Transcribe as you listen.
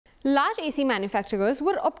Large AC manufacturers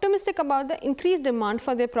were optimistic about the increased demand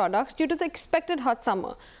for their products due to the expected hot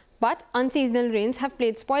summer. But unseasonal rains have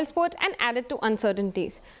played spoilsport and added to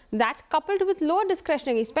uncertainties. That, coupled with lower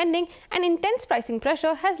discretionary spending and intense pricing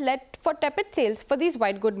pressure, has led for tepid sales for these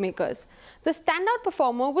white good makers. The standout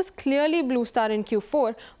performer was clearly Blue Star in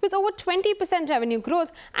Q4, with over 20% revenue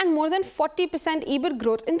growth and more than 40% EBIT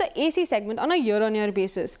growth in the AC segment on a year-on-year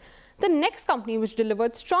basis. The next company which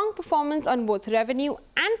delivered strong performance on both revenue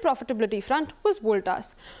and profitability front was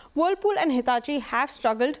Voltas. Whirlpool and Hitachi have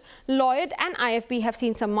struggled. Lloyd and IFB have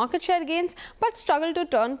seen some market share gains but struggled to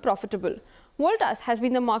turn profitable. Voltas has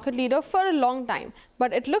been the market leader for a long time,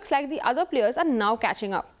 but it looks like the other players are now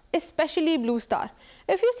catching up, especially Blue Star.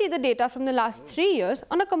 If you see the data from the last 3 years,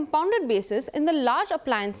 on a compounded basis in the large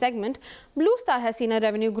appliance segment, Blue Star has seen a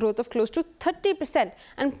revenue growth of close to 30%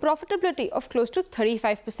 and profitability of close to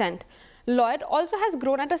 35%. Lloyd also has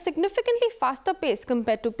grown at a significantly faster pace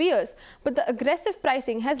compared to peers, but the aggressive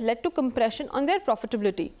pricing has led to compression on their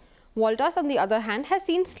profitability. Voltas, on the other hand, has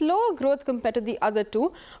seen slower growth compared to the other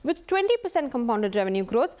two, with 20% compounded revenue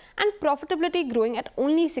growth and profitability growing at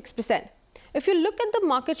only 6%. If you look at the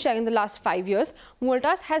market share in the last 5 years,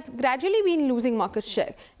 Voltas has gradually been losing market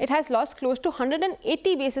share. It has lost close to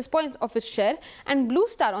 180 basis points of its share, and Blue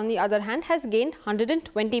Star, on the other hand, has gained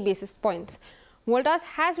 120 basis points. Voltas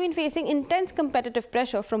has been facing intense competitive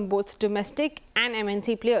pressure from both domestic and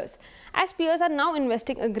MNC players, as peers are now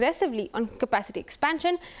investing aggressively on capacity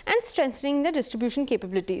expansion and strengthening their distribution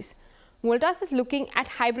capabilities. Voltas is looking at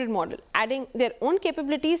hybrid model, adding their own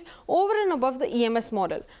capabilities over and above the EMS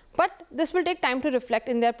model, but this will take time to reflect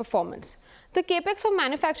in their performance. The capex for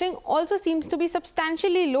manufacturing also seems to be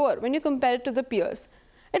substantially lower when you compare it to the peers.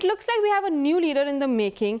 It looks like we have a new leader in the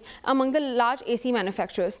making among the large AC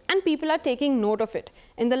manufacturers, and people are taking note of it.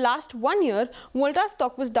 In the last 1 year, Voltas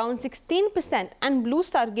stock was down 16% and Blue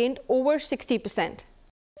Star gained over 60%.